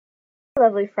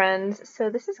lovely friends. So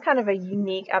this is kind of a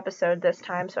unique episode this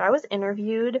time. So I was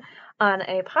interviewed on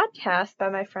a podcast by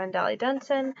my friend Dolly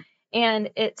Denson, and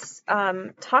it's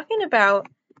talking about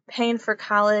paying for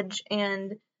college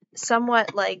and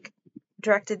somewhat like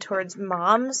directed towards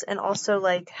moms, and also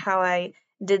like how I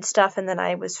did stuff and then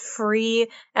I was free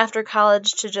after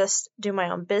college to just do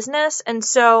my own business. And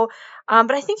so,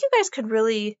 but I think you guys could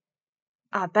really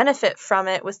benefit from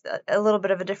it with a little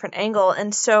bit of a different angle.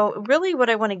 And so really what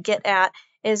I want to get at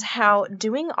is how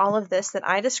doing all of this that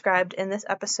I described in this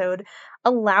episode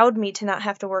allowed me to not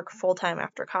have to work full-time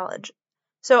after college.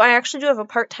 So I actually do have a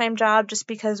part-time job just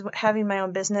because having my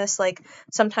own business, like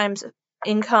sometimes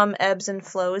income ebbs and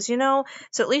flows, So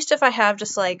at least if I have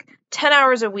just like 10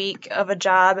 hours a week of a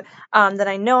job, then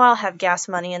I know I'll have gas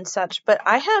money and such. But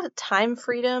I have time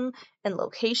freedom and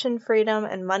location freedom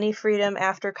and money freedom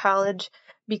after college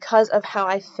because of how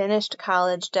I finished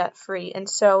college debt-free. And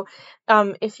so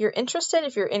if you're interested,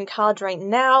 if you're in college right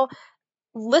now,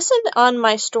 listen on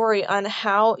my story on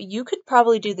how you could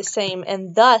probably do the same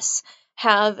and thus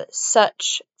have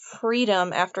such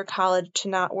freedom after college to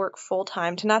not work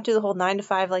full-time, to not do the whole 9 to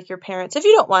 5 like your parents, if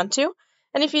you don't want to.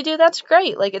 And if you do, that's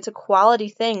great. Like, it's a quality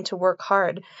thing to work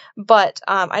hard. But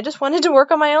I just wanted to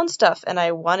work on my own stuff, and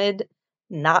I wanted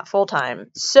not full-time.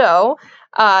 So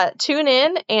tune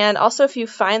in. And also, if you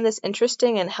find this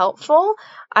interesting and helpful,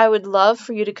 I would love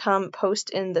for you to come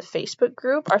post in the Facebook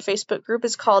group. Our Facebook group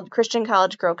is called Christian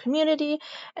College Girl Community,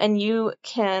 and you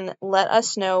can let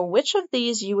us know which of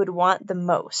these you would want the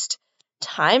most.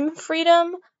 Time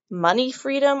freedom, money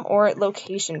freedom, or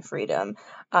location freedom.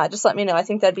 Just let me know. I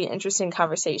think that'd be an interesting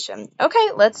conversation.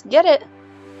 Okay, let's get it.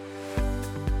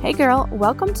 Hey girl,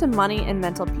 welcome to Money and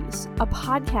Mental Peace, a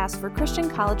podcast for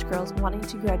Christian college girls wanting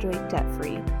to graduate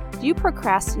debt-free. Do you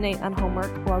procrastinate on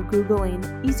homework while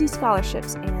Googling easy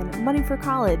scholarships and money for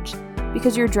college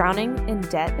because you're drowning in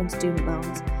debt and student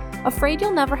loans? Afraid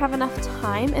you'll never have enough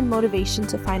time and motivation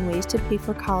to find ways to pay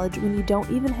for college when you don't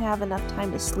even have enough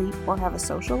time to sleep or have a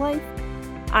social life?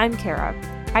 I'm Kara.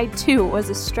 I too was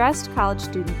a stressed college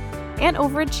student and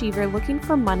overachiever looking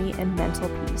for money and mental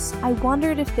peace. I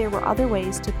wondered if there were other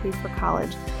ways to pay for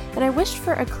college, and I wished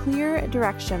for a clear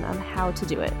direction on how to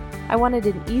do it. I wanted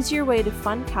an easier way to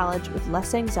fund college with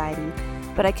less anxiety,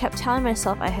 but I kept telling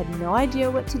myself I had no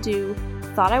idea what to do,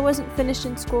 thought I wasn't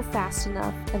finishing school fast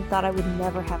enough, and thought I would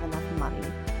never have enough money.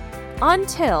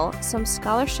 Until some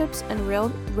scholarships and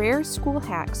rare school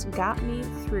hacks got me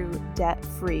through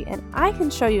debt-free, and I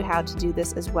can show you how to do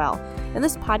this as well. In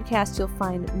this podcast, you'll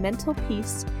find mental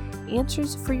peace,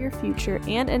 answers for your future,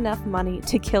 and enough money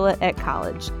to kill it at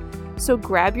college. So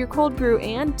grab your cold brew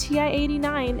and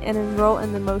TI-89 and enroll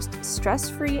in the most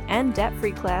stress-free and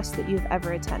debt-free class that you've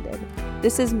ever attended.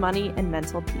 This is Money and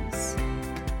Mental Peace.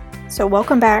 So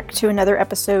welcome back to another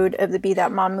episode of the Be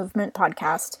That Mom Movement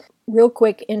podcast. Real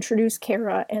quick, introduce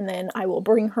Kara, and then I will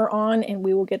bring her on and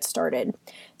we will get started.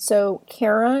 So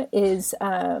Kara is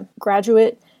a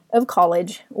graduate of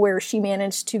college where she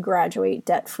managed to graduate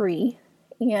debt-free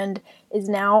and is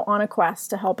now on a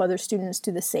quest to help other students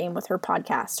do the same with her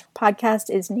podcast. Her podcast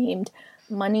is named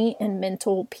Money and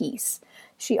Mental Peace.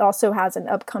 She also has an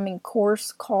upcoming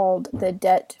course called the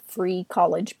Debt-Free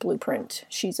College Blueprint.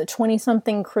 She's a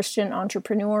 20-something Christian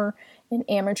entrepreneur, an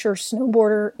amateur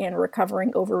snowboarder, and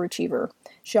recovering overachiever.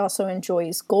 She also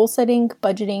enjoys goal setting,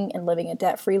 budgeting, and living a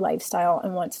debt-free lifestyle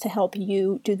and wants to help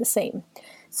you do the same.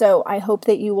 So I hope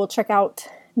that you will check out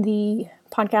the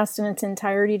podcast in its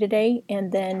entirety today,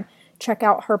 and then check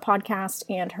out her podcast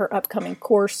and her upcoming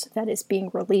course that is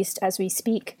being released as we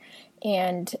speak,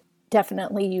 and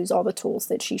definitely use all the tools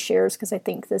that she shares because I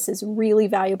think this is really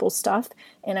valuable stuff.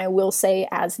 And I will say,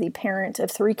 as the parent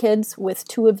of 3 kids with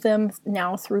 2 of them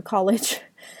now through college,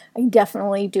 I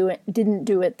definitely didn't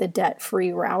do it the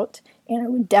debt-free route, and I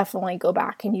would definitely go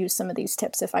back and use some of these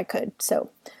tips if I could. So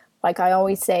like I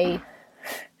always say,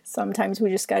 sometimes we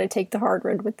just got to take the hard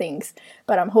road with things,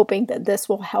 but I'm hoping that this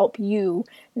will help you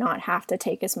not have to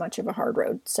take as much of a hard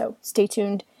road. So stay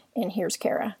tuned, and here's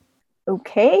Kara.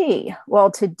 Okay, well,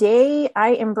 today I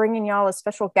am bringing y'all a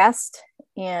special guest,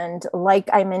 and like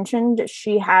I mentioned,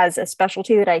 she has a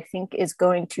specialty that I think is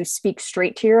going to speak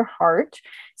straight to your heart.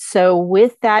 So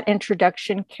with that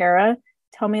introduction, Kara,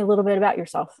 tell me a little bit about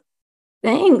yourself.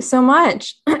 Thanks so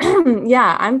much.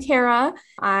 Yeah, I'm Kara.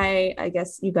 I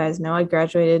guess you guys know I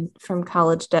graduated from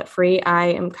college debt-free. I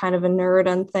am kind of a nerd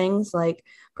on things like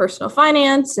personal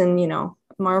finance and,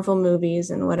 Marvel movies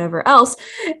and whatever else,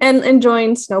 and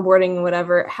enjoying snowboarding and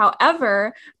whatever.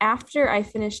 However, after I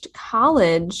finished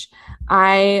college,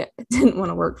 I didn't want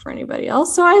to work for anybody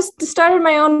else. So I started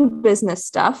my own business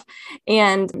stuff.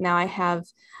 And now I have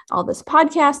all this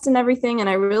podcast and everything. And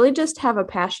I really just have a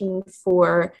passion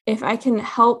for if I can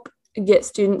help get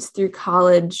students through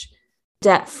college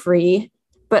debt free,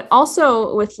 but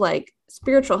also with like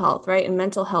spiritual health, right? And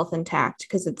mental health intact,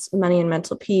 because it's money and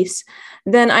mental peace.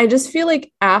 Then I just feel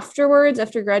like afterwards,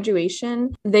 after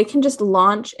graduation, they can just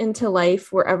launch into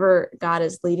life wherever God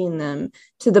is leading them,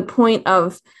 to the point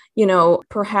of,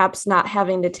 perhaps not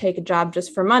having to take a job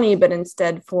just for money, but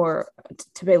instead to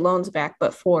pay loans back,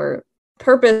 but for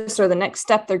purpose or the next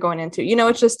step they're going into.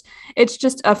 It's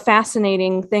just a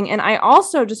fascinating thing. And I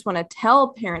also just want to tell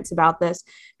parents about this,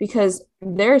 because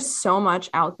there's so much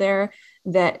out there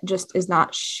that just is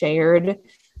not shared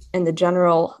in the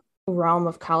general realm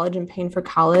of college and paying for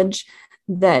college,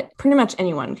 that pretty much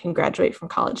anyone can graduate from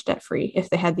college debt free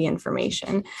if they had the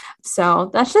information.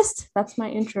 So that's my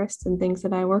interest in things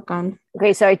that I work on.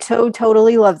 Okay, so I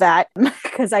totally love that,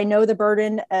 because I know the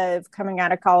burden of coming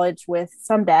out of college with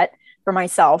some debt for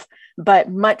myself, but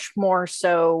much more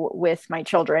so with my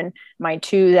children, my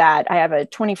two, that I have a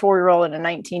 24-year-old and a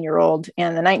 19-year-old,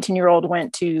 and the 19-year-old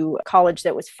went to college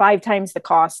that was 5 times the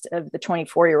cost of the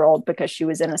 24-year-old because she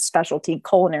was in a specialty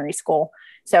culinary school.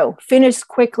 So finished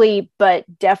quickly, but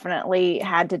definitely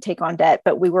had to take on debt,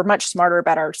 but we were much smarter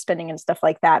about our spending and stuff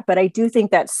like that. But I do think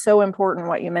that's so important,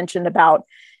 what you mentioned about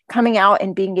coming out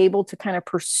and being able to kind of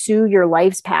pursue your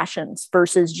life's passions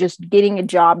versus just getting a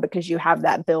job because you have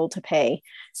that bill to pay.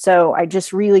 So I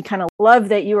just really kind of love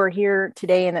that you are here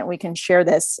today and that we can share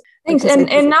this. Thanks.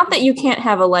 And not that you can't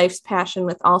have a life's passion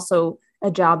with also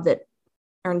a job that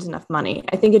earns enough money.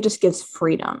 I think it just gives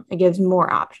freedom. It gives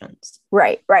more options.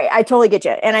 Right. I totally get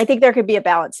you. And I think there could be a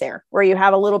balance there where you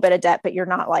have a little bit of debt, but you're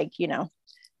not like,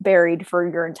 buried for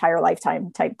your entire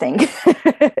lifetime type thing.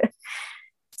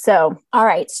 So, all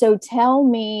right. So tell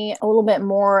me a little bit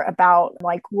more about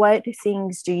like, what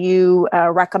things do you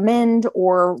recommend,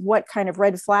 or what kind of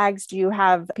red flags do you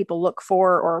have people look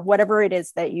for, or whatever it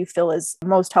is that you feel is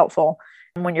most helpful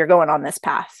when you're going on this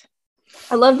path?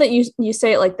 I love that you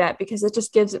say it like that, because it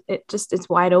just gives it's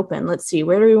wide open. Let's see,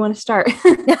 where do we want to start?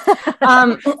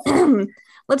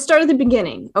 Let's start at the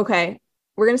beginning. Okay.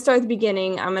 We're going to start at the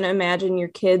beginning. I'm going to imagine your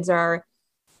kids are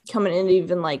coming into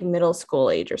even like middle school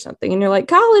age or something, and you're like,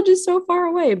 college is so far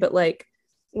away, but like,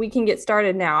 we can get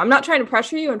started now. I'm not trying to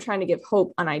pressure you. I'm trying to give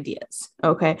hope on ideas.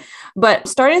 Okay. But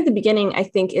starting at the beginning, I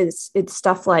think it's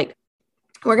stuff like,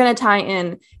 we're going to tie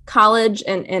in college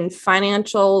and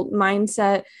financial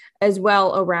mindset as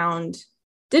well around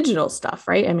digital stuff,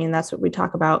 right? I mean, that's what we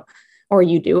talk about, or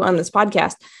you do on this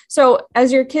podcast. So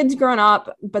as your kids growing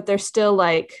up, but they're still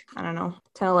like, I don't know,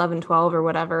 10, 11, 12 or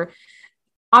whatever,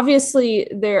 obviously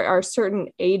there are certain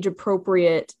age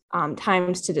appropriate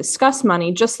times to discuss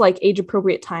money, just like age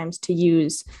appropriate times to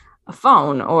use a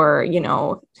phone or,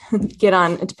 get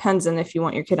on, it depends on if you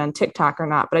want your kid on TikTok or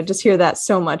not, but I just hear that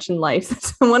so much in life.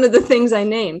 That's one of the things I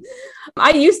name.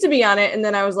 I used to be on it, and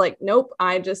then I was like, nope,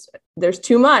 there's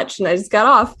too much, and I just got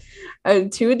off.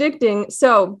 Too addicting.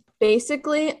 So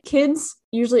basically, kids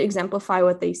usually exemplify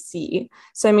what they see.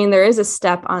 So, I mean, there is a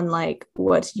step on like,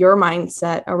 what's your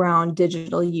mindset around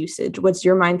digital usage? What's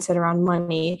your mindset around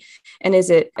money? And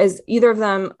is either of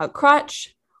them a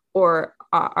crutch, or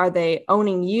are they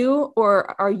owning you,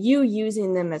 or are you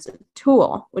using them as a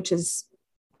tool, which is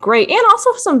great. And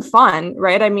also some fun,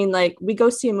 right? I mean, like, we go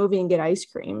see a movie and get ice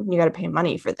cream. You got to pay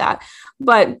money for that.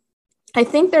 But I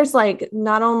think there's like,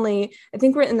 I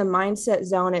think we're in the mindset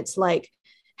zone. It's like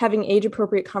having age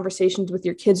appropriate conversations with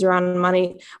your kids around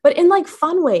money, but in like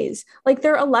fun ways. Like,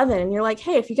 they're 11 and you're like,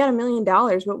 hey, if you got $1 million,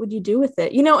 what would you do with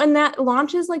it? And that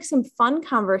launches like some fun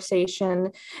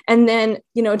conversation. And then,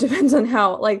 it depends on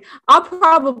how, like, I'll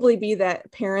probably be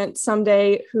that parent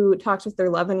someday who talks with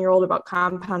their 11-year-old about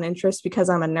compound interest because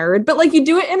I'm a nerd, but like, you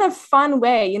do it in a fun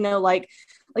way, like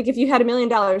if you had $1 million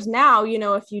now,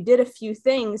 if you did a few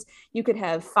things, you could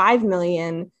have 5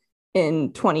 million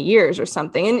in 20 years or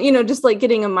something. And, just like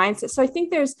getting a mindset. So I think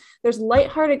there's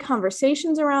lighthearted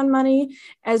conversations around money,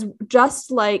 as just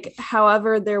like,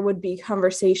 however, there would be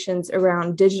conversations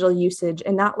around digital usage,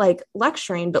 and not like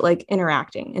lecturing, but like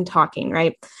interacting and talking.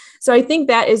 Right. So I think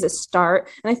that is a start.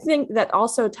 And I think that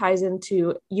also ties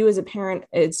into you as a parent.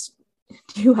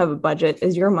 Do you have a budget?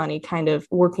 Is your money kind of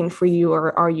working for you,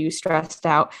 or are you stressed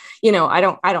out? I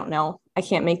don't know. I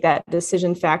can't make that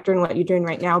decision factor in what you're doing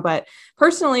right now. But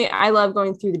personally, I love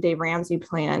going through the Dave Ramsey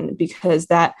plan, because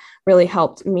that really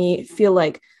helped me feel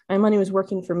like my money was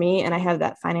working for me and I have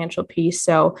that financial peace.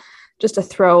 So just to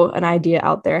throw an idea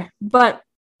out there. But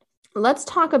let's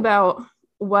talk about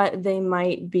what they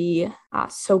might be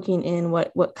soaking in,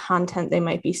 what content they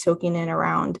might be soaking in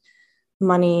around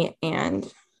money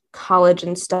and college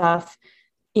and stuff.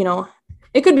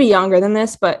 It could be younger than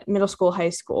this, but middle school, high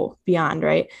school, beyond,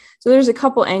 right? So there's a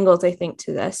couple angles, I think,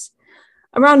 to this.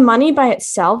 Around money by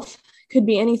itself could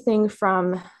be anything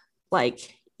from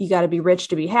like, you got to be rich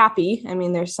to be happy. I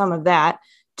mean, there's some of that.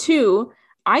 To,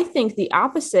 I think the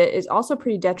opposite is also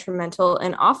pretty detrimental.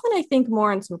 And often I think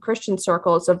more in some Christian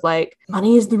circles of like,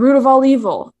 money is the root of all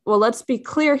evil. Well, let's be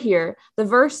clear here. The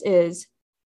verse is,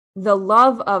 the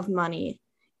love of money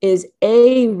is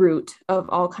a root of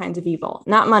all kinds of evil,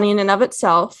 not money in and of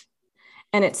itself.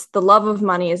 And it's the love of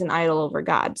money is an idol over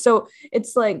God. So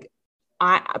it's like,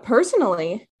 I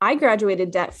graduated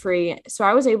debt free. So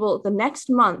I was able, the next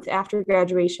month after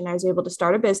graduation, I was able to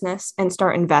start a business and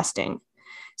start investing.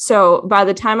 So by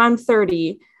the time I'm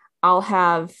 30, I'll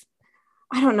have,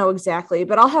 I don't know exactly,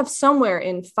 but I'll have somewhere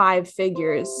in 5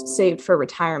 figures saved for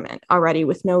retirement already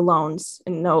with no loans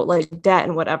and no like debt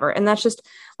and whatever. And that's just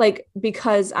like,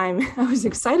 because I was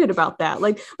excited about that.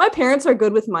 Like my parents are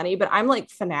good with money, but I'm like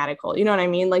fanatical, you know what I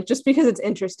mean? Like just because it's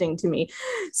interesting to me.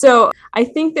 So I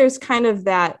think there's kind of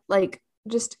that like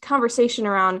just conversation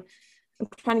around, I'm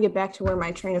trying to get back to where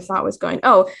my train of thought was going.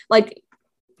 Oh, like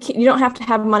you don't have to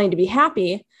have money to be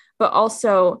happy, but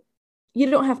also you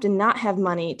don't have to not have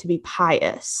money to be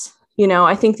pious. You know,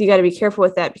 I think you got to be careful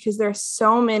with that because there are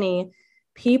so many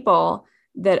people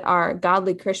that are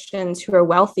godly Christians who are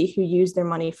wealthy, who use their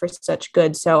money for such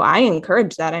good. So I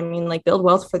encourage that. I mean, like build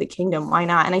wealth for the kingdom. Why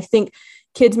not? And I think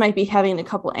kids might be having a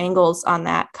couple angles on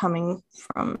that coming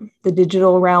from the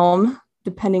digital realm,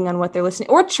 depending on what they're listening,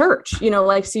 or church, you know,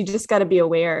 like, so you just got to be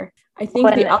aware. I think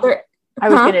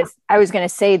I was going to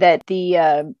say that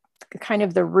the kind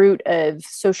of the root of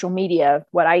social media,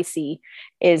 what I see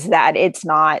is that it's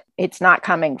not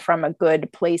coming from a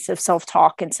good place of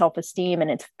self-talk and self-esteem.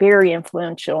 And it's very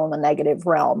influential in the negative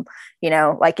realm, you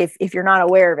know, like if you're not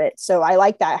aware of it. So I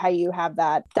like that, how you have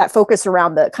that focus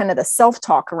around the kind of the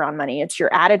self-talk around money. It's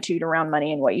your attitude around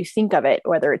money and what you think of it,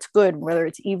 whether it's good, whether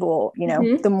it's evil, you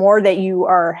know, the more that you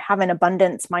have an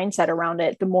abundance mindset around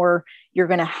it, the more you're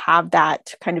going to have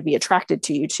that kind of be attracted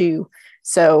to you too.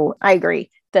 So I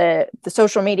agree. The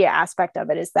social media aspect of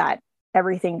it is that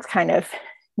everything's kind of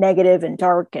negative and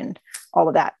dark and all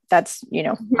of that. That's, you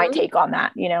know, my take on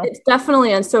that, you know. It's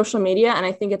definitely on social media. And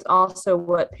I think it's also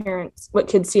what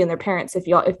kids see in their parents. If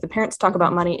the parents talk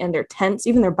about money and they're tense,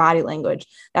 even their body language,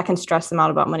 that can stress them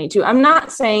out about money too. I'm not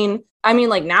saying, I mean,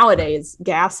 like nowadays,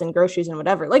 gas and groceries and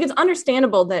whatever, like it's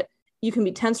understandable that you can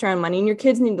be tense around money and your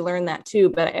kids need to learn that too.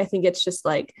 But I think it's just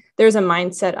like, there's a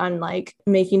mindset on like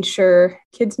making sure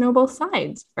kids know both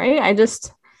sides. Right.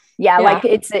 Like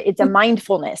it's a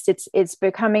mindfulness. It's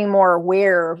becoming more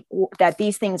aware that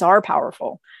these things are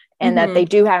powerful and that they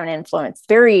do have an influence.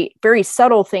 Very, very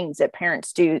subtle things that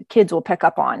parents do, kids will pick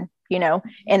up on, you know,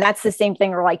 and that's the same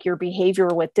thing, or like your behavior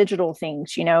with digital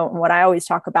things, you know. And what I always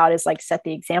talk about is like, set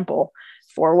the example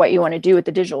for what you want to do with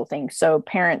the digital things. So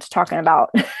parents talking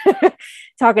about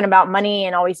money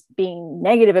and always being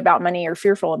negative about money or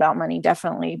fearful about money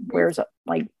definitely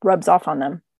rubs off on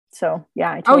them. So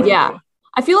yeah. I totally agree.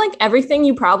 I feel like everything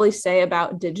you probably say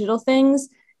about digital things,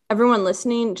 everyone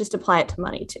listening, just apply it to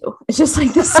money too. It's just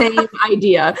like the same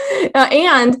idea.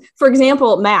 And for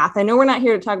example, math. I know we're not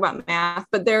here to talk about math,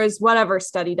 but there is whatever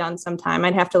study done sometime.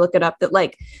 I'd have to look it up, that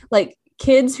like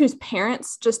kids whose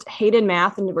parents just hated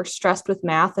math and were stressed with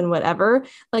math and whatever,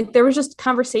 like there was just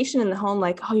conversation in the home,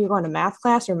 like, oh, you're going to math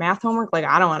class or math homework? Like,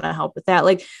 I don't want to help with that.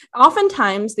 Like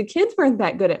oftentimes the kids weren't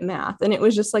that good at math and it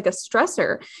was just like a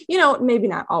stressor, you know, maybe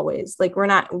not always, like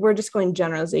we're just going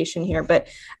generalization here, but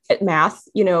at math,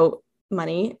 you know,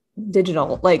 money,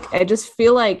 digital, like, I just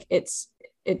feel like it's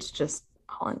just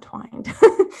all entwined.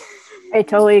 I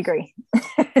totally agree.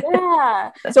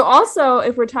 Yeah. So also,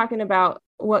 if we're talking about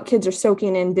what kids are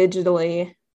soaking in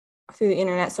digitally through the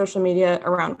internet, social media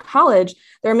around college,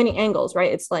 there are many angles,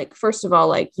 right? It's like, first of all,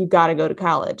 like you got to go to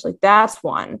college. Like that's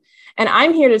one. And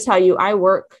I'm here to tell you, I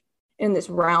work in this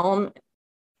realm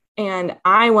and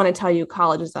I want to tell you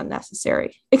college is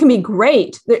unnecessary. It can be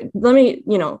great. Let me,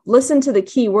 listen to the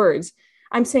key words.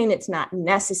 I'm saying it's not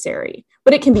necessary,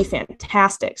 but it can be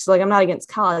fantastic. So like, I'm not against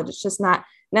college. It's just not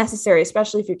necessary,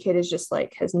 especially if your kid is just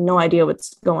like has no idea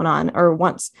what's going on, or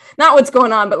wants not what's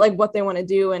going on, but like what they want to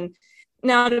do. And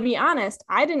now, to be honest,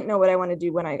 I didn't know what I want to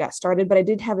do when I got started, but I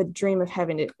did have a dream of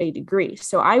having a degree.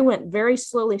 So I went very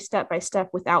slowly, step by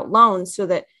step, without loans, so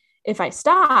that if I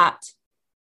stopped,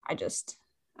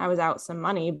 I was out some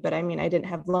money, but I mean, I didn't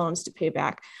have loans to pay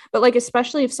back. But like,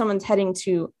 especially if someone's heading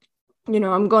to,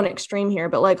 I'm going extreme here,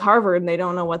 but like Harvard, they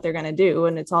don't know what they're going to do.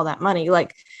 And it's all that money.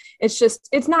 Like,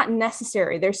 it's not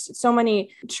necessary. There's so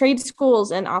many trade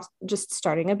schools and just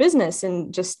starting a business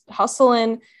and just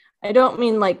hustling. I don't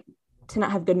mean like to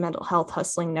not have good mental health,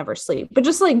 hustling, never sleep, but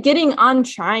just like getting on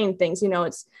trying things,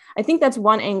 I think that's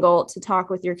one angle to talk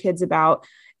with your kids about.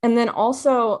 And then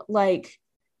also like,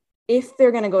 if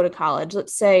they're going to go to college,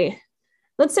 let's say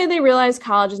they realize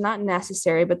college is not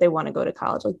necessary, but they want to go to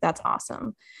college. Like, that's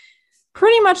awesome.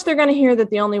 Pretty much they're going to hear that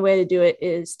the only way to do it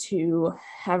is to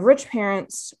have rich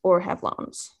parents or have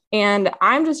loans. And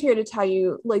I'm just here to tell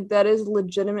you, like, that is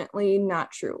legitimately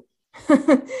not true.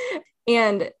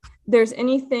 And there's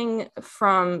anything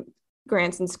from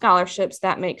grants and scholarships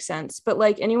that makes sense. But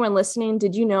like, anyone listening,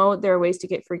 did you know there are ways to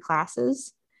get free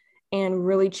classes and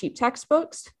really cheap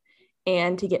textbooks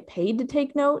and to get paid to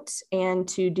take notes and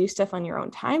to do stuff on your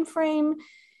own time frame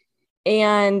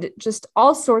and just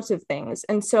all sorts of things?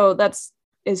 And so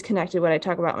is connected what I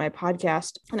talk about in my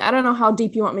podcast. And I don't know how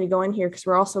deep you want me to go in here, because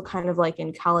we're also kind of like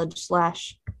in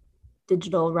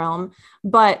college/digital realm.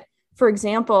 But for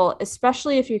example,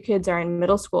 especially if your kids are in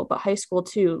middle school, but high school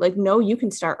too, like, no, you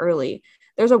can start early.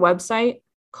 There's a website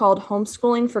called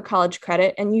Homeschooling for College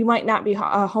Credit, and you might not be a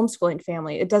homeschooling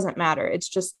family. It doesn't matter. It's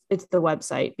the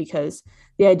website, because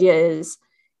the idea is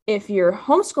if you're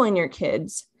homeschooling your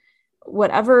kids,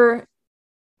 whatever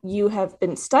you have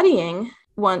been studying,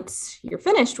 once you're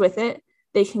finished with it,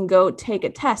 they can go take a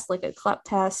test like a CLEP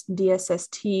test,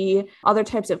 DSST, other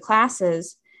types of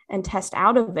classes, and test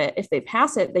out of it. If they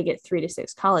pass it, they get 3 to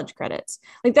 6 college credits.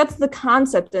 Like, that's the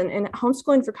concept. And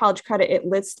Homeschooling for College Credit, it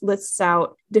lists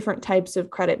out different types of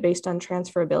credit based on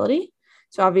transferability.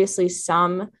 So obviously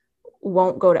some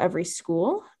won't go to every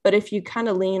school, but if you kind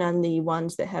of lean on the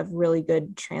ones that have really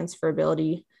good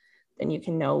transferability, then you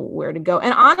can know where to go.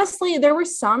 And honestly, there were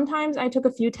some times I took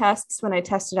a few tests when I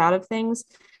tested out of things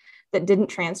that didn't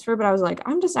transfer, but I was like,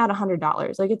 I'm just at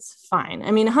 $100. Like, it's fine.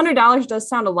 I mean, $100 does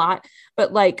sound a lot,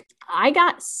 but like, I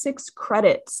got 6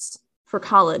 credits for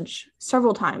college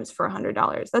several times for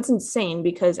 $100. That's insane,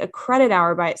 because a credit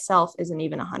hour by itself isn't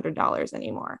even $100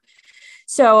 anymore.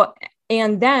 So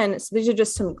these are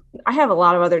just I have a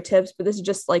lot of other tips, but this is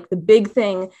just like the big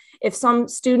thing. If a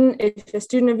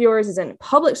student of yours is in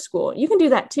public school, you can do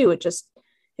that too.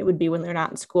 It would be when they're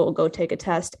not in school, go take a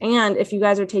test. And if you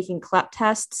guys are taking CLEP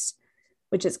tests,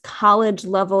 which is college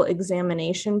level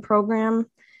examination program,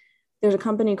 there's a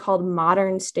company called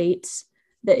Modern States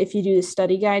that if you do the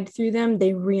study guide through them,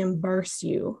 they reimburse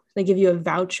you. They give you a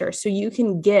voucher. So you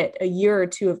can get a year or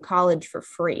 2 of college for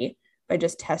free by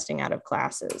just testing out of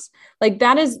classes. Like,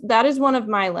 that is one of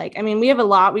my, like, I mean, we have a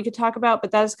lot we could talk about,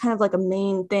 but that is kind of like a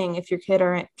main thing. If your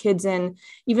kids in,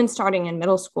 even starting in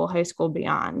middle school, high school,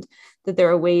 beyond, that there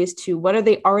are ways to, what do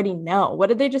they already know? What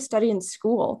did they just study in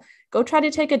school? Go try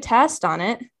to take a test on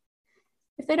it.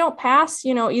 If they don't pass,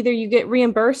 either you get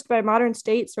reimbursed by Modern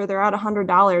States or they're out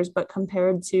 $100, but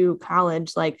compared to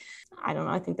college, like, I don't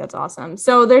know, I think that's awesome.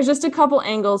 So there's just a couple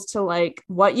angles to like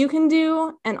what you can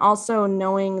do, and also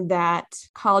knowing that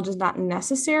college is not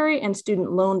necessary and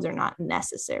student loans are not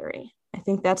necessary. I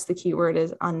think that's the key word,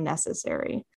 is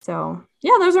unnecessary. So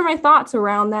yeah, those are my thoughts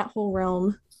around that whole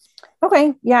realm.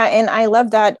 Okay. Yeah. And I love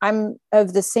that. I'm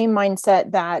of the same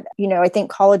mindset that, I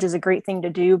think college is a great thing to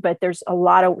do, but there's a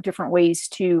lot of different ways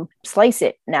to slice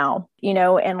it now,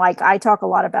 and like, I talk a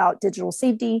lot about digital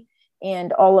safety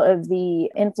and all of the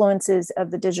influences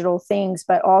of the digital things,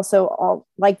 but also I'll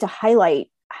like to highlight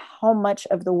how much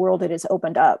of the world it has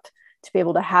opened up to be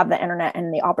able to have the internet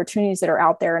and the opportunities that are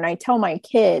out there. And I tell my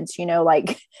kids,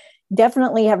 like,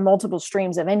 definitely have multiple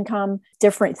streams of income,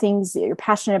 different things that you're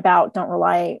passionate about. Don't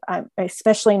rely,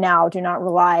 especially now, do not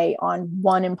rely on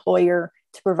one employer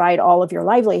to provide all of your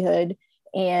livelihood.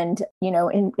 And,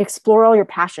 and explore all your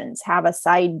passions, have a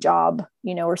side job,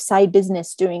 or side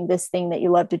business doing this thing that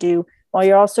you love to do while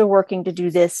you're also working to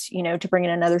do this, to bring in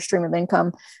another stream of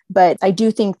income. But I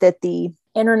do think that the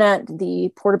internet,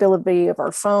 the portability of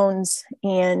our phones,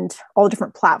 and all the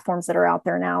different platforms that are out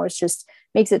there now is just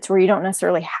makes it to where you don't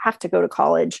necessarily have to go to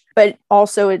college. But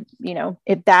also,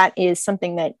 if that is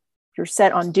something that you're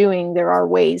set on doing, there are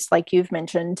ways, like you've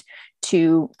mentioned,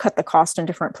 to cut the cost in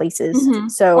different places. Mm-hmm.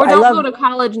 So or don't go to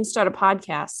college and start a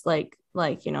podcast. Like,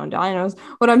 Dolly knows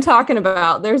what I'm talking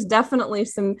about. There's definitely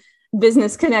some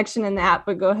business connection in that,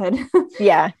 but go ahead.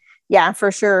 Yeah, for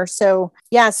sure. So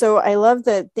I love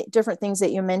the different things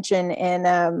that you mentioned.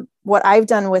 And what I've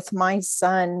done with my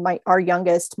son, our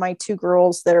youngest, my 2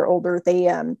 girls that are older,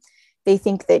 they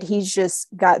think that he's just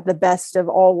got the best of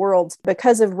all worlds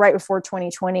because of right before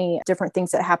 2020, different things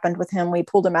that happened with him. We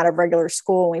pulled him out of regular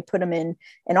school and we put him in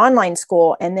an online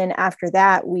school. And then after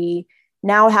that, we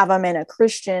now have him in a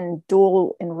Christian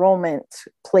dual enrollment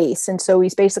place. And so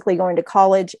he's basically going to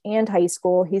college and high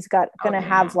school. He's going to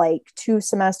have like 2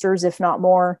 semesters, if not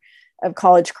more, of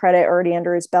college credit already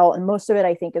under his belt. And most of it,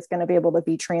 I think, is going to be able to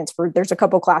be transferred. There's a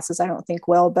couple classes I don't think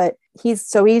will, but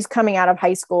he's coming out of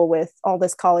high school with all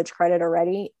this college credit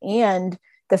already. And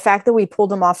the fact that we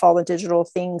pulled him off all the digital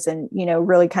things and,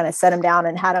 really kind of set him down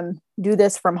and had him do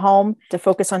this from home to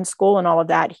focus on school and all of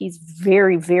that, he's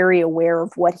very, very aware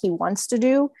of what he wants to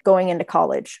do going into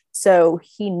college. So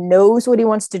he knows what he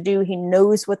wants to do. He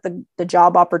knows what the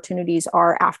job opportunities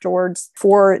are afterwards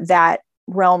for that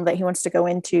realm that he wants to go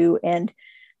into. And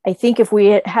I think if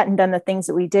we hadn't done the things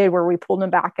that we did, where we pulled him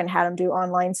back and had him do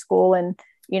online school and,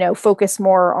 focus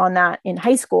more on that in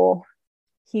high school,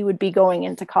 he would be going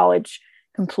into college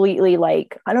completely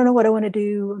like, I don't know what I want to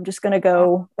do. I'm just going to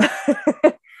go.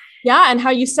 Yeah. And how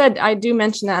you said, I do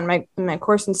mention that in my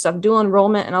course and stuff, dual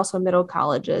enrollment and also middle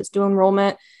colleges. Dual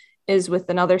enrollment is with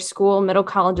another school. Middle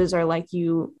colleges are like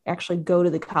you actually go to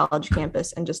the college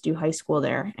campus and just do high school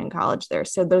there and college there.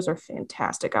 So those are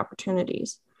fantastic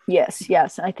opportunities.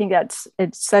 Yes. I think it's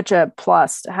such a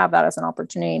plus to have that as an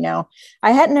opportunity now.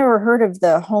 I had never heard of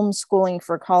the homeschooling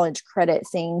for college credit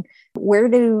thing. Where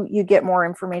do you get more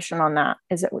information on that?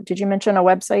 Did you mention a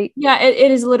website? Yeah,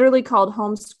 it is literally called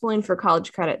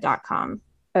homeschoolingforcollegecredit.com.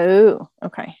 Oh,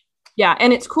 okay. Yeah.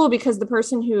 And it's cool because the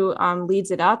person who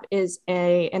leads it up is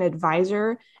an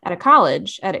advisor at a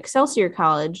college, at Excelsior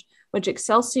College, which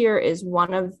Excelsior is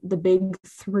one of the big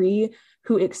three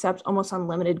who accept almost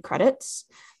unlimited credits.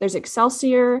 There's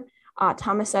Excelsior,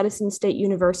 Thomas Edison State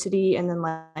University, and then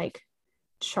like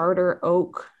Charter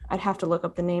Oak. I'd have to look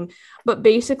up the name. But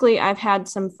basically, I've had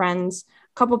some friends,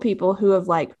 a couple people who have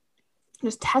like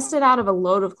just tested out of a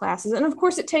load of classes. And of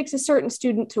course, it takes a certain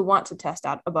student to want to test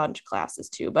out a bunch of classes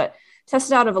too, but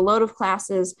tested out of a load of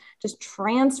classes, just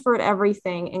transferred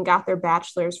everything and got their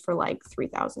bachelor's for like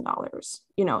 $3,000.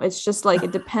 It's just like,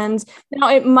 it depends.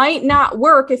 It might not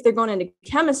work if they're going into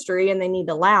chemistry and they need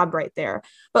the lab right there.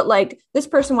 But like this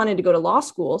person wanted to go to law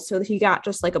school. So he got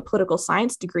just like a political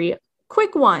science degree,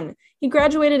 quick one. He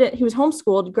was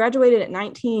homeschooled, graduated at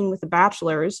 19 with a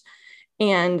bachelor's,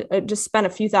 and just spent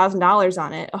a few $1,000s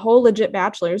on it, a whole legit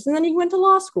bachelor's. And then he went to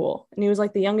law school and he was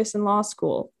like the youngest in law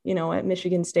school, at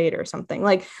Michigan State or something.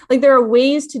 Like there are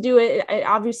ways to do it. It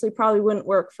obviously probably wouldn't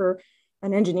work for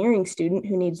an engineering student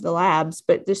who needs the labs,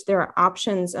 but just there are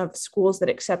options of schools that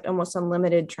accept almost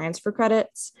unlimited transfer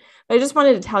credits. But I just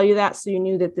wanted to tell you that so you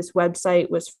knew that this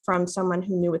website was from someone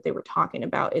who knew what they were talking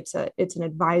about. It's an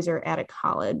advisor at a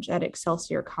college, at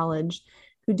Excelsior College,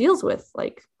 who deals with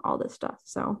like all this stuff.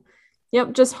 So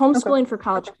yep, just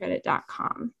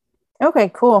homeschoolingforcollegecredit.com.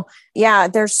 Okay, cool. Yeah,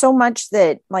 there's so much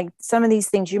that like some of these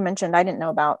things you mentioned I didn't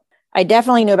know about. I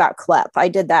definitely knew about CLEP. I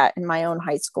did that in my own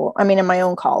in my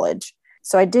own college.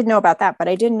 So I did know about that, but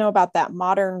I didn't know about that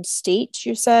Modern State.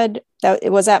 You said that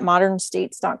it was at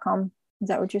modernstates.com. Is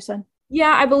that what you said?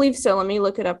 Yeah, I believe so. Let me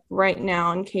look it up right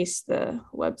now in case the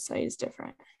website is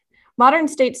different.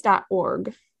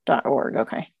 modernstates.org. .org.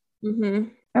 Okay.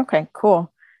 Mm-hmm. Okay,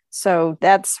 cool. So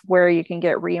that's where you can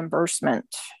get reimbursement.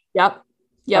 Yep.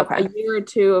 Okay. A year or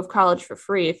two of college for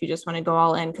free if you just want to go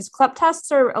all in, because CLEP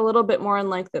tests are a little bit more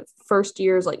in like the first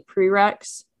year's like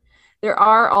prereqs. There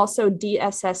are also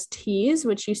DSSTs,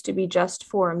 which used to be just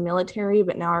for military,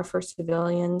 but now are for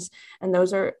civilians. And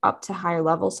those are up to higher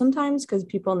levels sometimes because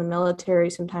people in the military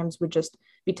sometimes would just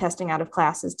be testing out of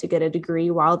classes to get a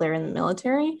degree while they're in the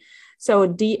military. So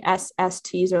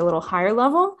DSSTs are a little higher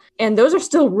level, and those are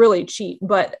still really cheap,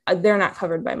 but they're not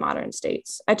covered by Modern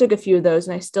States. I took a few of those,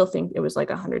 and I still think it was like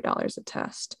 $100 a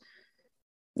test.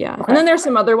 Yeah. Okay. And then there's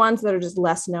some other ones that are just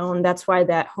less known. That's why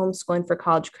that Homeschooling for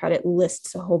College Credit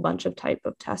lists a whole bunch of type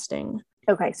of testing.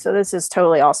 Okay. So this is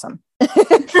totally awesome.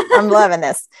 I'm loving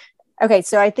this. Okay.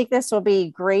 So I think this will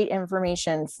be great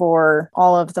information for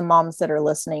all of the moms that are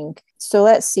listening. So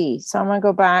let's see. So I'm going to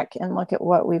go back and look at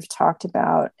what we've talked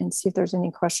about and see if there's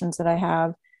any questions that I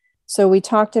have. So we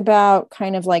talked about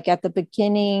kind of like at the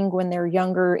beginning when they're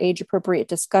younger, age appropriate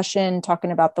discussion,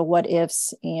 talking about the what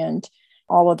ifs and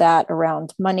all of that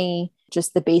around money,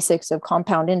 just the basics of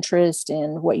compound interest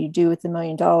and what you do with $1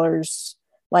 million,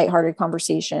 lighthearted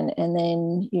conversation. And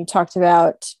then you talked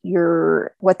about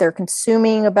what they're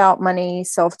consuming about money,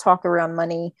 self-talk around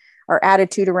money, or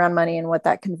attitude around money and what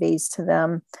that conveys to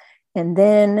them. And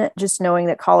then just knowing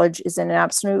that college isn't an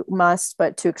absolute must,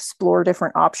 but to explore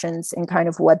different options and kind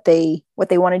of what they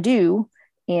want to do.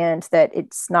 And that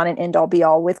it's not an end all be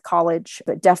all with college,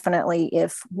 but definitely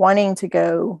if wanting to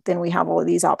go, then we have all of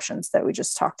these options that we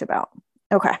just talked about.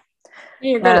 Okay.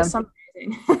 You're good at summarizing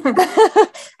everything.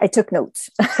 I took notes.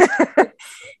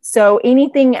 So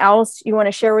anything else you want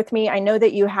to share with me? I know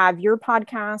that you have your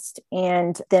podcast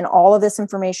and then all of this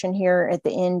information here at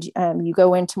the end. You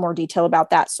go into more detail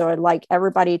about that. So I'd like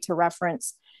everybody to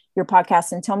reference your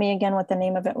podcast and tell me again what the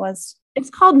name of it was. It's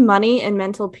called Money and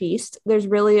Mental Peace. There's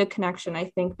really a connection,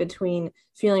 I think, between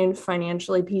feeling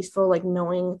financially peaceful, like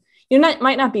knowing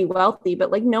might not be wealthy,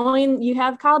 but like knowing you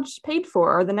have college paid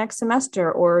for or the next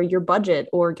semester or your budget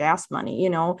or gas money,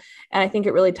 and I think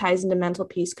it really ties into mental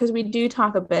peace because we do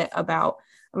talk a bit about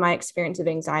my experience of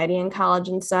anxiety in college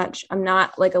and such. I'm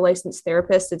not like a licensed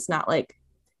therapist. It's not like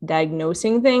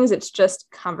diagnosing things. It's just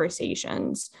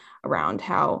conversations around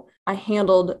how I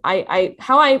handled,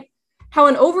 how an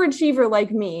overachiever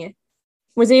like me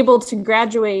was able to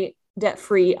graduate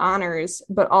debt-free honors,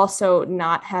 but also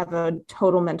not have a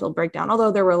total mental breakdown,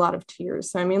 although there were a lot of tears.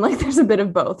 So, I mean, like there's a bit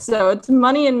of both. So it's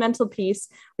money and mental peace.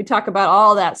 We talk about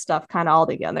all that stuff kind of all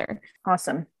together.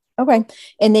 Awesome. Okay.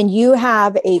 And then you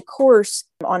have a course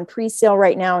on pre-sale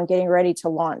right now and getting ready to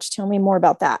launch. Tell me more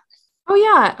about that. Oh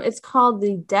yeah. It's called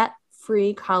the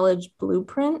Debt-Free College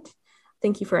Blueprint.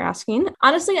 Thank you for asking.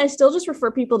 Honestly, I still just refer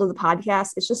people to the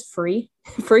podcast. It's just free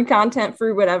content,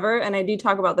 free whatever. And I do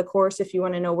talk about the course if you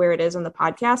want to know where it is on the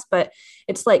podcast, but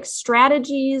it's like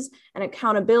strategies and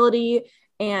accountability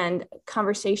and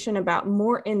conversation about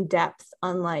more in depth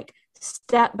on like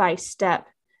step by step,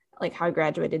 like how I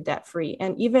graduated debt free,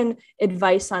 and even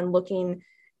advice on looking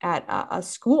at a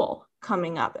school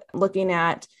coming up, looking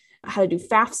at how to do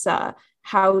FAFSA,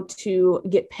 how to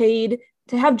get paid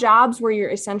to have jobs where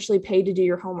you're essentially paid to do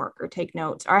your homework or take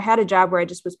notes. Or I had a job where I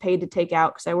just was paid to take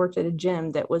out because I worked at a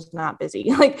gym that was not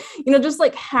busy. Like, just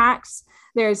like hacks.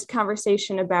 There's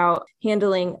conversation about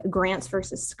handling grants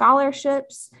versus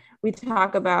scholarships. We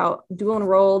talk about dual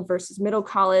enrolled versus middle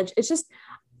college. It's just,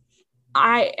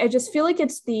 I just feel like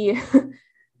it's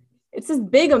this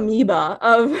big amoeba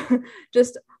of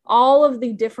just all of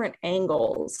the different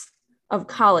angles of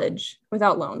college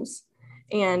without loans.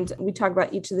 And we talk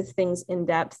about each of the things in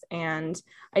depth. And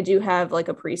I do have like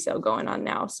a pre-sale going on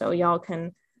now. So y'all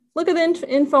can look at the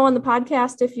info on the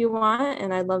podcast if you want.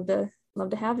 And I'd love to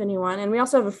have anyone. And we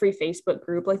also have a free Facebook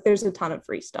group. Like there's a ton of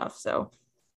free stuff. So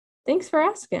thanks for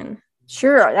asking.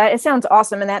 Sure. It sounds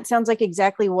awesome. And that sounds like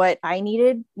exactly what I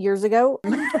needed years ago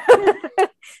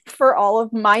for all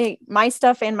of my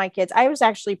stuff and my kids. I was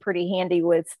actually pretty handy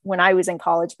with when I was in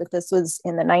college, but this was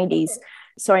in the 90s.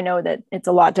 So I know that it's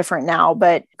a lot different now,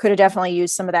 but could have definitely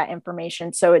used some of that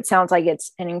information. So it sounds like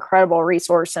it's an incredible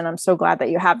resource. And I'm so glad that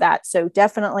you have that. So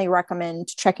definitely recommend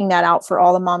checking that out for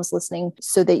all the moms listening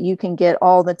so that you can get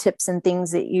all the tips and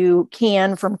things that you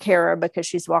can from Kara because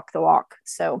she's walked the walk.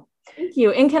 So thank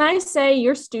you. And can I say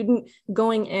your student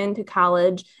going into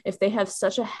college, if they have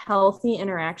such a healthy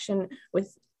interaction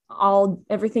with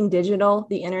everything digital,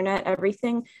 the internet,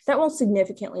 everything, that will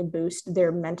significantly boost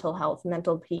their mental health,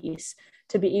 mental peace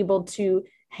to be able to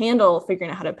handle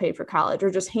figuring out how to pay for college or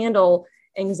just handle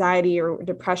anxiety or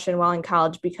depression while in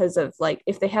college because of like,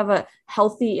 if they have a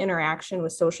healthy interaction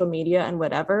with social media and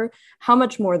whatever, how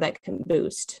much more that can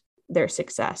boost their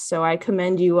success. So I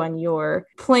commend you on your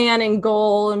plan and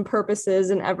goal and purposes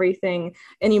and everything.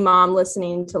 Any mom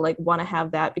listening to like want to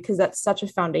have that because that's such a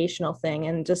foundational thing.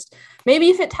 And just maybe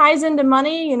if it ties into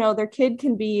money, their kid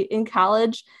can be in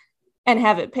college and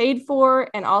have it paid for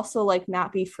and also like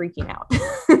not be freaking out.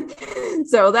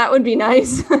 So that would be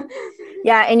nice.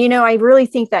 Yeah. And, I really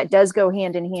think that does go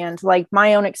hand in hand. Like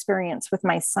my own experience with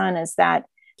my son is that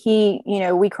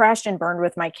we crashed and burned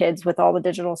with my kids with all the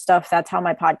digital stuff. That's how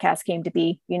my podcast came to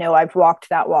be. I've walked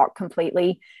that walk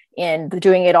completely and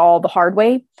doing it all the hard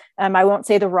way. I won't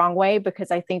say the wrong way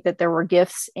because I think that there were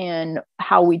gifts in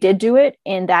how we did do it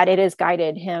and that it has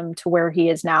guided him to where he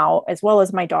is now, as well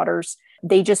as my daughters.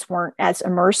 They just weren't as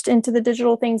immersed into the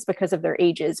digital things because of their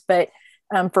ages. But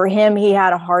for him, he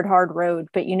had a hard road,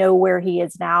 but where he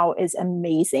is now is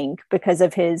amazing because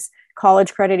of his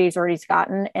college credit he's already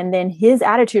gotten. And then his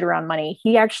attitude around money,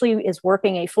 he actually is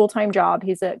working a full-time job.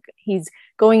 He's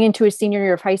going into his senior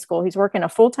year of high school. He's working a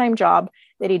full-time job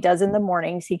that he does in the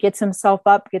mornings. He gets himself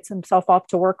off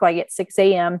to work like at 6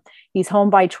 a.m. He's home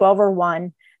by 12 or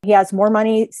 1. He has more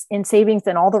money in savings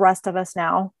than all the rest of us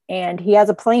now. And he has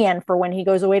a plan for when he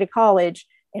goes away to college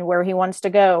and where he wants to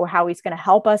go, how he's going to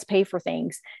help us pay for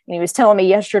things. And he was telling me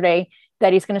yesterday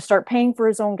that he's going to start paying for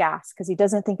his own gas because he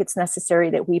doesn't think it's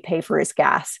necessary that we pay for his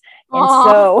gas. And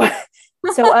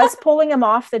so us pulling him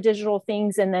off the digital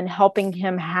things and then helping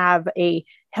him have a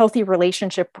healthy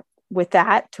relationship with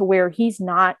that to where he's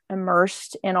not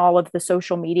immersed in all of the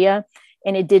social media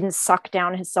and it didn't suck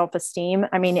down his self-esteem.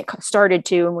 I mean, it started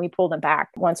to, and we pulled him back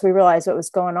once we realized what was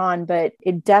going on, but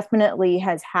it definitely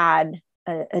has had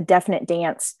a definite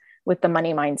dance with the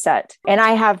money mindset. And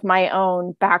I have my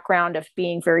own background of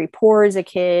being very poor as a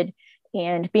kid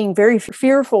and being very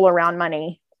fearful around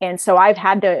money. And so I've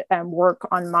had to work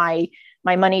on my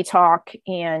money talk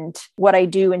and what I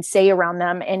do and say around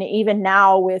them. And even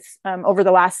now with over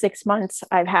the last 6 months,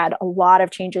 I've had a lot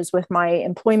of changes with my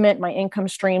employment, my income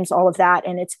streams, all of that.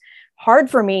 And it's hard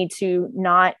for me to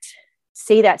not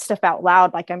say that stuff out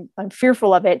loud. Like I'm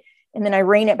fearful of it. And then I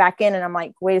rein it back in and I'm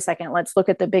like, wait a second, let's look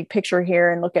at the big picture here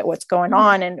and look at what's going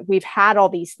on. And we've had all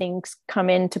these things come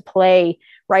into play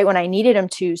right when I needed them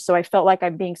to. So I felt like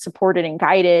I'm being supported and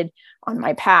guided on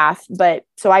my path. But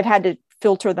so I've had to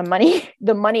filter the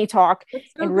money talk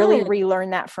and really relearn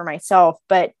that for myself.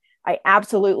 But I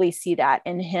absolutely see that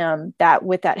in him, that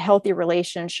with that healthy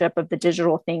relationship of the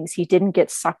digital things, he didn't get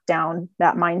sucked down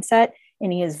that mindset.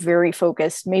 And he is very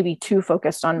focused, maybe too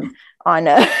focused on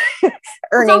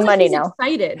earning money now.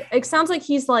 Excited. It sounds like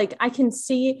he's like, I can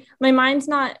see my mind's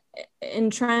not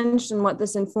entrenched in what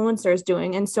this influencer is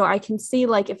doing. And so I can see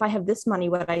like, if I have this money,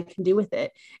 what I can do with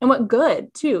it and what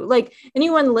good too. Like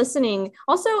anyone listening,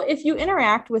 also, if you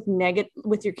interact with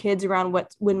your kids around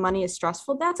when money is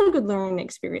stressful, that's a good learning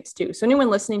experience too. So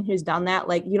anyone listening who's done that,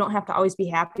 like you don't have to always be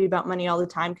happy about money all the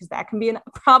time, because that can be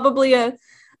probably a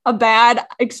bad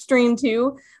extreme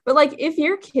too. But like if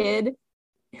your kid,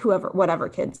 whatever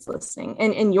kid's listening,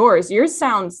 and your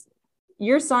son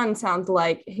sounds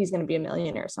like he's going to be a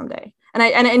millionaire someday. And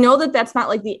I know that that's not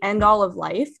like the end all of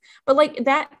life, but like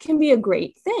that can be a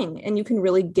great thing. And you can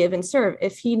really give and serve.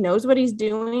 If he knows what he's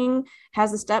doing,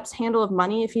 has the steps handle of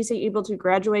money, if he's able to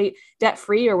graduate debt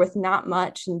free or with not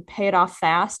much and pay it off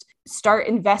fast, start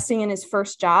investing in his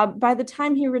first job, by the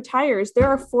time he retires, there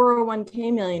are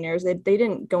 401k millionaires that they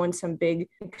didn't go in some big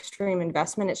extreme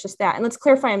investment. It's just that. And let's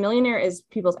clarify, a millionaire is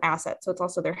people's assets. So it's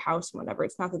also their house and whatever.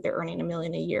 It's not that they're earning $1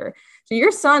 million a year. So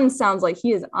your son sounds like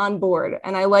he is on board.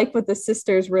 And I like what the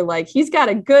sisters were like, he's got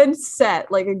a good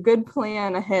set, like a good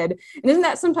plan ahead. And isn't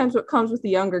that sometimes what comes with the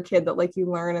younger kid, that like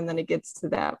you learn and then it gets to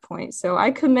that point. So I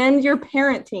commend your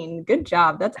parenting. Good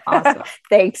job. That's awesome.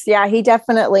 Thanks. Yeah, he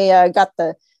definitely got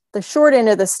the short end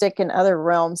of the stick in other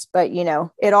realms, but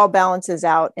it all balances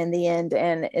out in the end.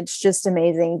 And it's just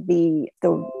amazing the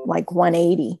like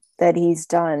 180 that he's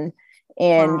done.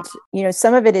 And,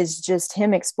 some of it is just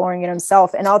him exploring it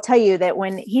himself. And I'll tell you that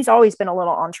when he's always been a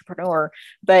little entrepreneur,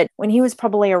 but when he was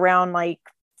probably around like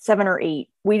 7 or 8,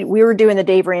 we were doing the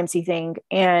Dave Ramsey thing,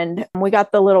 and we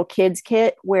got the little kids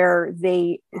kit where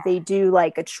they do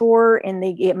like a chore and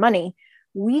they get money.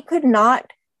 We could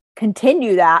not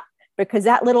continue that, because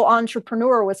that little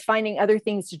entrepreneur was finding other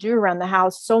things to do around the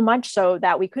house, so much so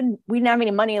that we didn't have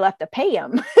any money left to pay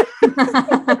him.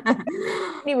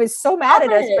 He was so mad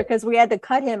at us because we had to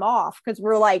cut him off, because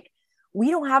we're like, we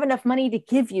don't have enough money to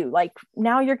give you. Like,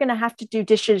 now you're going to have to do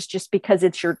dishes just because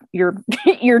it's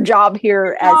your job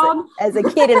here as a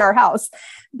kid in our house.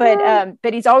 But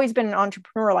he's always been an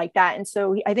entrepreneur like that. And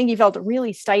so I think he felt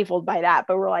really stifled by that,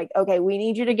 but we're like, okay, we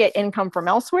need you to get income from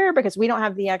elsewhere, because we don't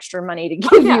have the extra money to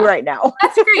give you right now.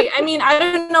 That's great. I mean, I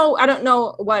don't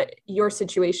know what your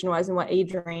situation was and what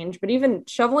age range, but even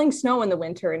shoveling snow in the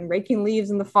winter and raking leaves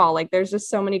in the fall, like there's just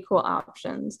so many cool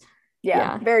options.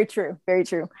 Yeah, very true. Very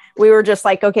true. We were just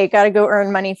like, okay, got to go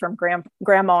earn money from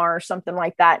grandma or something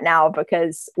like that now,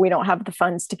 because we don't have the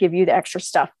funds to give you the extra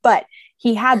stuff. But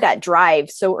he had that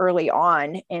drive so early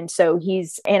on. And so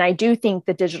and I do think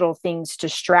the digital things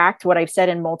distract. What I've said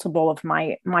in multiple of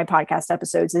my podcast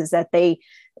episodes is that they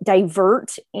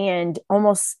divert, and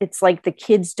almost it's like the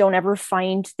kids don't ever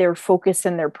find their focus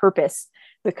and their purpose,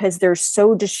 because they're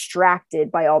so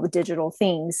distracted by all the digital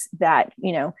things that,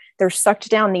 they're sucked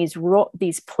down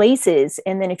these places.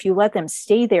 And then if you let them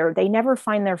stay there, they never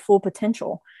find their full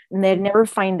potential and they never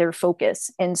find their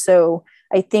focus. And so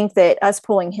I think that us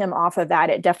pulling him off of that,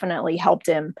 it definitely helped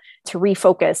him to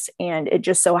refocus. And it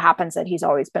just so happens that he's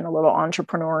always been a little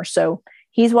entrepreneur. So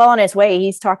he's well on his way.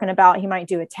 He's talking about, he might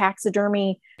do a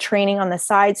taxidermy training on the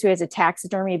side. So he has a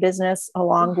taxidermy business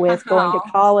along with going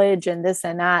to college and this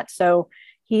and that. So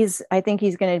I think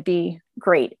he's going to be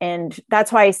great. And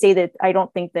that's why I say that I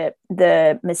don't think that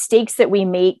the mistakes that we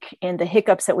make and the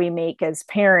hiccups that we make as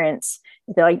parents,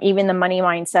 like even the money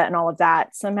mindset and all of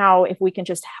that, somehow, if we can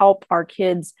just help our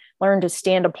kids learn to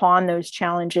stand upon those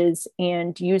challenges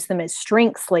and use them as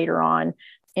strengths later on,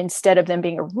 instead of them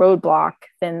being a roadblock,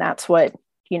 then that's what,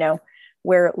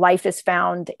 where life is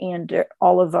found, and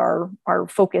all of our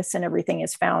focus and everything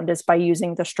is found, is by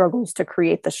using the struggles to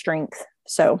create the strength.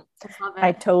 So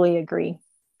I totally agree.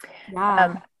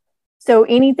 Yeah. So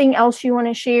anything else you want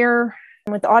to share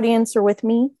with the audience or with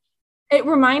me? It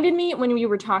reminded me when we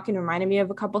were talking, reminded me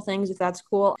of a couple things, if that's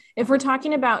cool. If we're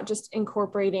talking about just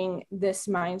incorporating this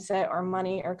mindset or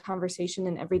money or conversation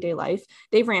in everyday life,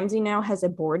 Dave Ramsey now has a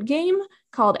board game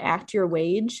called Act Your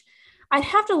Wage. I'd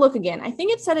have to look again. I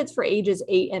think it said it's for ages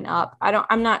 8 and up.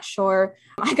 I'm not sure.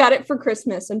 I got it for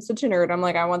Christmas. I'm such a nerd. I'm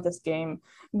like, I want this game.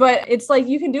 But it's like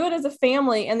you can do it as a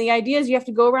family. And the idea is you have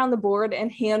to go around the board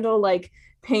and handle like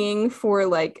paying for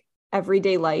like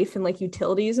everyday life and like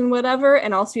utilities and whatever.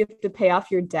 And also you have to pay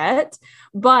off your debt.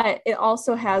 But it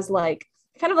also has like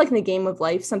kind of like in the game of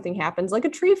life, something happens, like a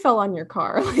tree fell on your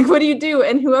car. Like, what do you do?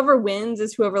 And whoever wins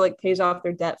is whoever like pays off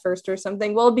their debt first or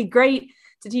something. Well, it'd be great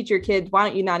to teach your kids, why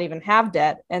don't you not even have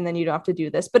debt? And then you don't have to do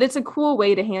this. But it's a cool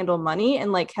way to handle money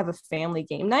and like have a family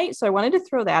game night. So I wanted to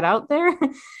throw that out there.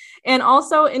 And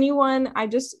also anyone, I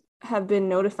just have been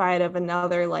notified of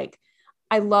another, like,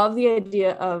 I love the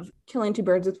idea of killing two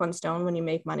birds with one stone when you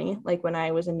make money. Like when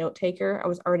I was a note taker, I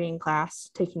was already in class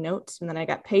taking notes, and then I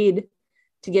got paid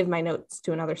to give my notes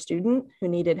to another student who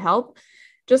needed help.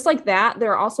 Just like that,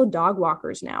 there are also dog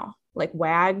walkers now, like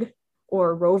WAG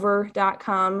or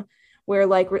rover.com, where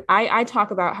like I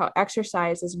talk about how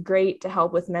exercise is great to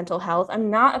help with mental health. I'm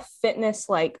not a fitness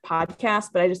like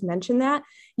podcast, but I just mentioned that.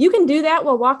 You can do that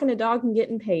while walking a dog and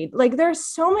getting paid. Like there's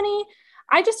so many,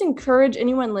 I just encourage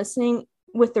anyone listening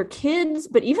with their kids,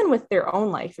 but even with their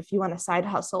own life, if you want a side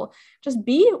hustle, just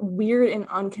be weird and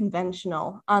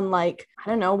unconventional. Unlike, I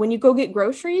don't know, when you go get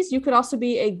groceries, you could also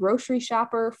be a grocery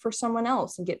shopper for someone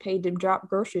else and get paid to drop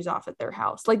groceries off at their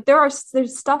house. Like there's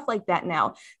stuff like that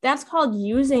now. That's called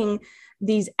using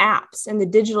these apps and the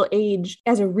digital age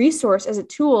as a resource, as a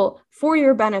tool for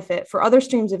your benefit, for other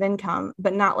streams of income,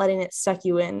 but not letting it suck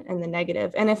you in the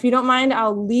negative. And if you don't mind,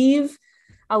 I'll leave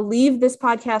this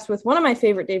podcast with one of my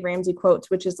favorite Dave Ramsey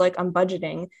quotes, which is like, on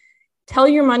budgeting, tell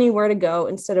your money where to go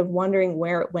instead of wondering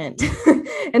where it went.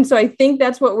 And so I think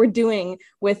that's what we're doing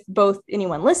with both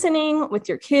anyone listening, with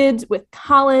your kids, with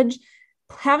college,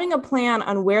 having a plan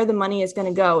on where the money is going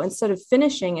to go instead of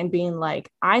finishing and being like,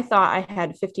 I thought I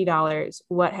had $50.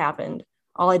 What happened?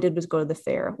 All I did was go to the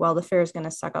fair. Well, the fair is going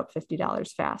to suck up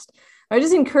 $50 fast. I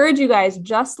just encourage you guys,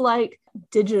 just like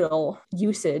digital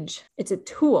usage, it's a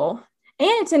tool. And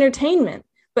it's entertainment,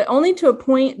 but only to a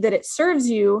point that it serves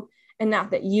you and not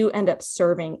that you end up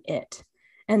serving it.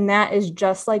 And that is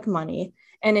just like money.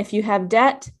 And if you have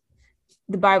debt,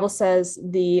 the Bible says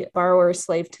the borrower is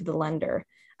slave to the lender.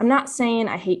 I'm not saying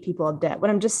I hate people of debt.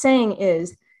 What I'm just saying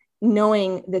is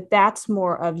knowing that that's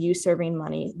more of you serving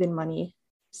money than money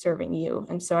serving you.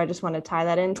 And so I just want to tie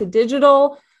that into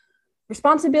digital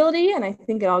responsibility. And I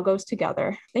think it all goes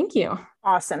together. Thank you.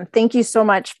 Awesome. Thank you so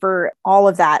much for all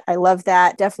of that. I love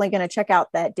that. Definitely going to check out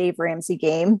that Dave Ramsey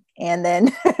game and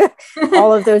then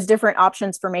all of those different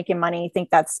options for making money. I think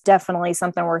that's definitely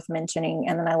something worth mentioning.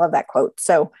 And then I love that quote.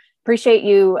 So appreciate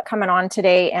you coming on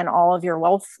today and all of your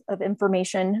wealth of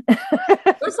information.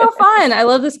 It was so fun. I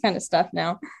love this kind of stuff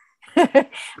now.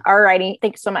 All righty.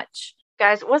 Thanks so much.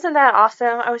 Guys, wasn't that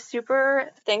awesome? I was super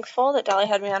thankful that Dolly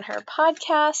had me on her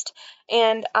podcast,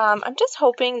 and I'm just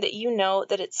hoping that you know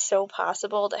that it's so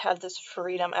possible to have this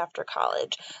freedom after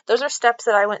college. Those are steps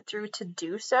that I went through to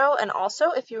do so, and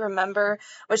also, if you remember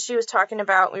what she was talking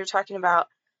about, we were talking about,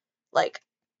 like,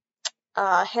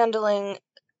 handling,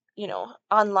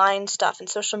 online stuff and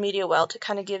social media well to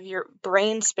kind of give your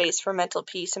brain space for mental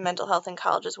peace and mental health in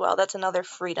college as well. That's another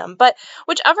freedom. But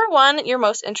whichever one you're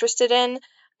most interested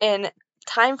in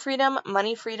time freedom,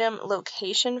 money freedom,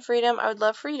 location freedom, I would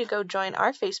love for you to go join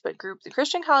our Facebook group, the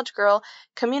Christian College Girl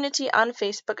Community on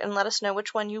Facebook, and let us know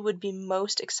which one you would be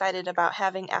most excited about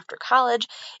having after college.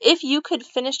 If you could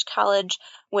finish college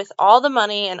with all the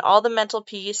money and all the mental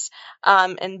peace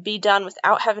and be done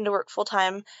without having to work full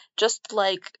time, just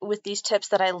like with these tips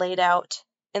that I laid out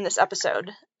in this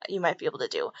episode, you might be able to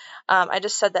do. I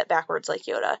just said that backwards like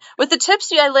Yoda. With the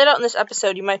tips I laid out in this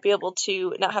episode, you might be able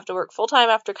to not have to work full-time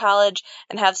after college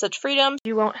and have such freedom.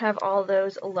 You won't have all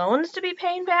those loans to be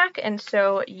paying back, and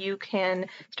so you can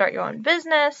start your own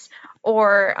business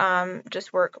or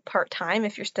just work part-time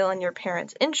if you're still in your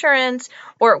parents' insurance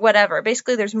or whatever.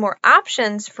 Basically, there's more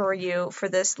options for you for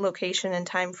this location and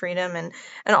time freedom and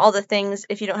all the things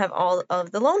if you don't have all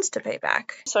of the loans to pay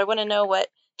back. So I want to know what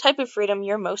type of freedom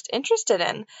you're most interested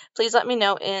in. Please let me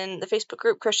know in the Facebook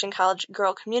group Christian College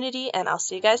Girl Community, and I'll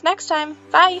see you guys next time.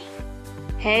 Bye!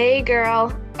 Hey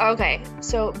girl. Okay,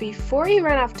 so before you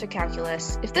run off to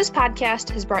calculus, if this podcast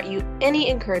has brought you any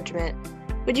encouragement,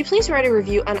 would you please write a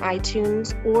review on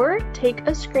iTunes or take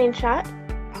a screenshot,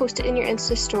 post it in your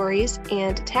Insta stories,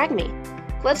 and tag me.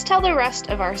 Let's tell the rest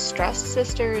of our stressed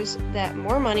sisters that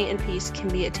more money and peace can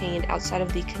be attained outside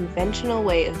of the conventional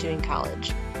way of doing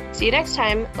college. See you next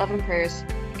time. Love and prayers,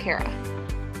 Kara.